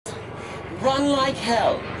run like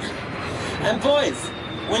hell. And boys,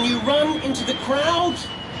 when you run into the crowd,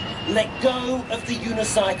 let go of the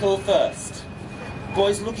unicycle first.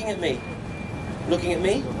 Boys, looking at me. Looking at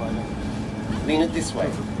me. Lean it this way.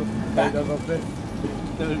 Back. A bit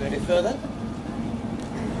further. A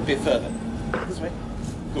bit further. This way.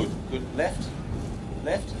 Good, good. Left.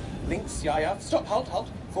 Left. Links. Yeah, yeah. Stop. Halt, halt.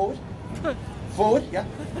 Forward. Forward. Yeah.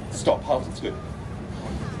 Stop. Halt. It's good.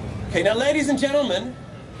 Okay, now ladies and gentlemen,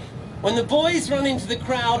 when the boys run into the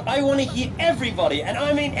crowd, I want to hear everybody, and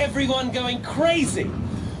I mean everyone, going crazy.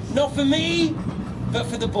 Not for me, but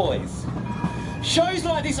for the boys. Shows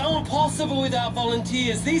like this aren't possible without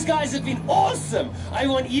volunteers. These guys have been awesome. I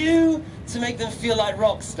want you to make them feel like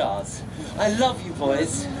rock stars. I love you,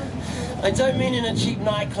 boys. I don't mean in a cheap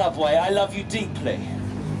nightclub way. I love you deeply.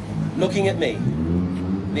 Looking at me.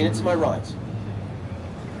 Lean it to my right.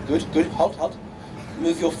 Good, good. Halt, halt.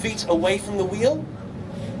 Move your feet away from the wheel.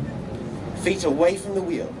 Feet away from the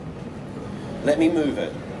wheel. Let me move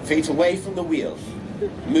it. Feet away from the wheel.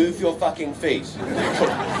 Move your fucking feet.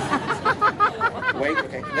 Wait,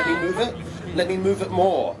 okay, let me move it. Let me move it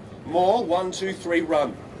more. More. 1, 2, 3,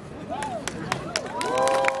 run. For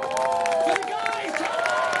the guys, come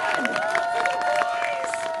on! For the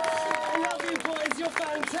boys! I love you boys, you're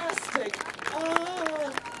fantastic.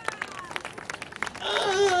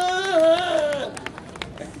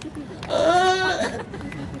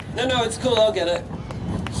 No, it's cool, I'll get it.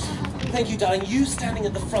 Thank you, darling. You standing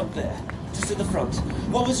at the front there. Just at the front.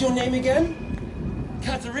 What was your name again?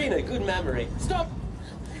 Katharina, good memory. Stop!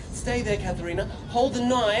 Stay there, Katharina. Hold the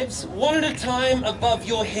knives one at a time above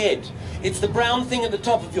your head. It's the brown thing at the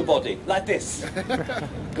top of your body, like this.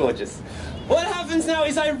 Gorgeous. What happens now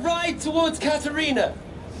is I ride towards Katharina.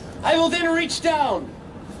 I will then reach down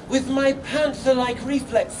with my panther-like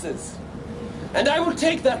reflexes. And I will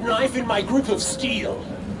take that knife in my grip of steel.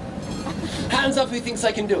 Hands up who thinks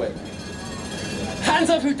I can do it. Hands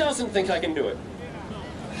up who doesn't think I can do it.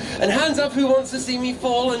 And hands up who wants to see me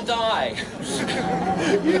fall and die.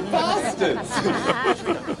 You bastards!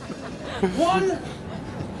 1,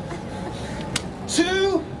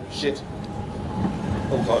 2, shit.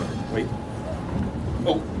 Oh God, wait.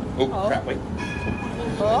 Oh, crap, wait.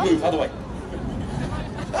 Move, other way.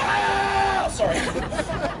 Ah, sorry.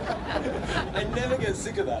 I never get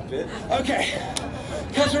sick of that bit. Okay.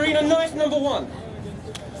 Katharina, knife number 1.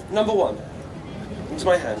 Number 1. Into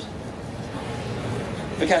my hand.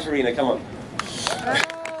 For Katharina, come on.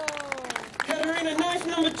 Katharina, knife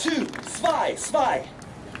number 2. Spy.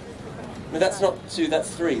 No, that's not 2, that's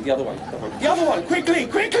 3. The other one. The other one, quickly,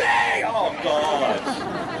 quickly! Oh, God.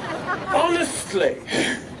 Honestly.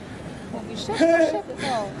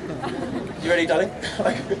 You ready, darling?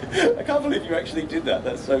 I can't believe you actually did that.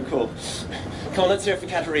 That's so cool. Come on, let's hear it for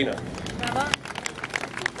Katharina.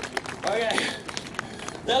 Okay.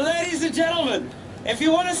 Now, ladies and gentlemen, if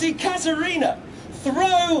you want to see Katharina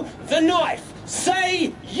throw the knife,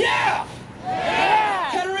 say yeah! Yeah!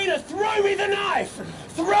 Katharina, throw me the knife!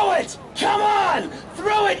 Throw it! Come on!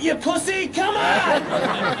 Throw it, you pussy! Come on!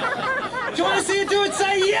 Do you want to see her do it?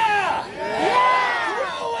 Say yeah! Yeah!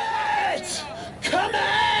 Throw it! Come on!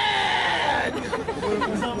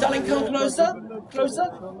 Darling, come closer. Closer.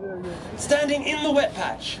 Standing in the wet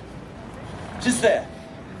patch. Just there.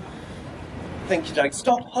 Thank you, darling.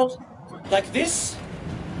 Stop, halt. Like this.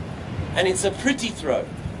 And it's a pretty throw.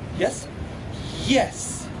 Yes?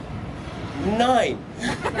 Yes. 9.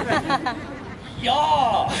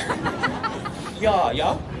 Yeah. Yeah,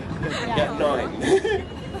 yeah? Yeah, 9.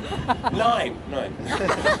 9.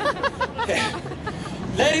 Okay.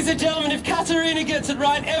 Ladies and gentlemen, if Katharina gets it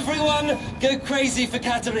right, everyone go crazy for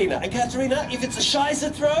Katharina. And Katharina, if it's a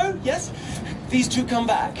Scheisse throw, yes, these two come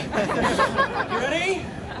back. You ready?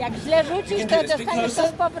 Jak źle rzucisz, to dostaniesz to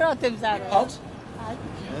z powrotem zaraz. Halt.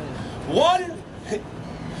 1,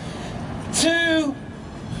 2,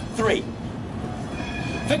 3.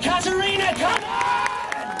 For Katharina, come on!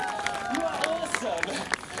 You are awesome.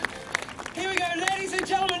 Here we go, ladies and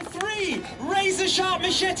gentlemen, 3 razor-sharp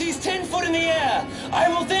machetes 10 foot in the air. I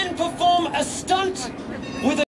will then perform a stunt with a